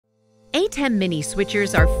ATEM Mini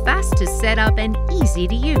switchers are fast to set up and easy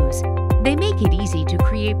to use. They make it easy to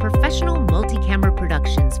create professional multi-camera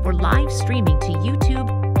productions for live streaming to YouTube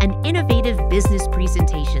and innovative business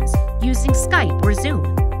presentations using Skype or Zoom.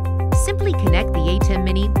 Simply connect the ATEM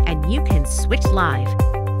Mini and you can switch live.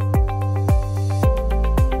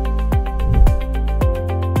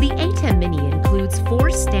 The ATEM Mini includes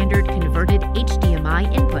 4 standard converted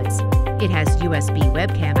HDMI inputs. It has USB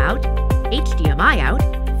webcam out, HDMI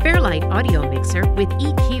out, Fairlight audio mixer with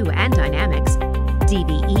EQ and dynamics,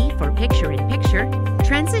 DVE for picture-in-picture,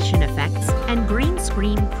 transition effects, and green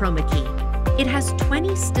screen chroma key. It has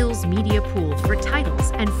 20 stills media pool for titles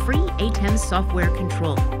and free ATEM software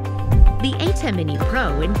control. The ATEM Mini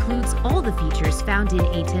Pro includes all the features found in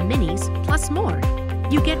ATEM Minis, plus more.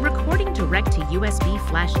 You get recording direct to USB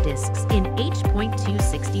flash disks in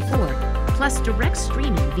H.264, plus direct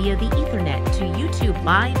streaming via the Ethernet to YouTube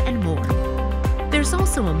Live and more. There's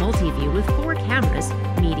also a multi-view with 4 cameras,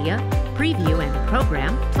 media, preview and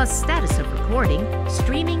program, plus status of recording,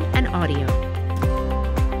 streaming, and audio.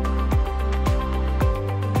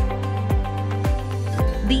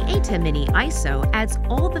 The ATEM Mini ISO adds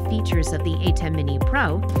all the features of the ATEM Mini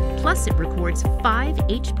Pro, plus it records 5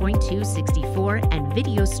 H.264 and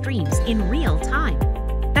video streams in real time.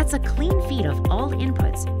 That's a clean feed of all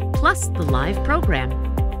inputs, plus the live program.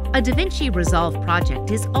 A DaVinci Resolve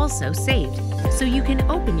project is also saved, so you can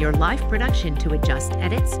open your live production to adjust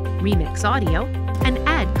edits, remix audio, and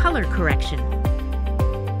add color correction.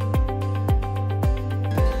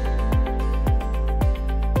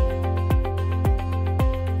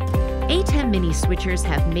 ATEM Mini switchers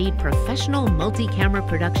have made professional multi-camera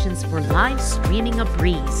productions for live streaming a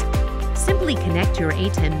breeze. Simply connect your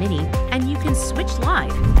ATEM Mini and you can switch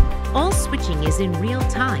live. All switching is in real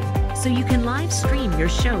time, so you can live stream your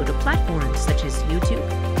show to platforms such as YouTube,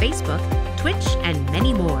 Facebook, Twitch, and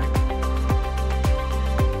many more.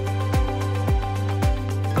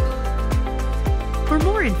 For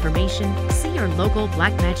more information, see your local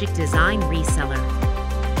Blackmagic design reseller.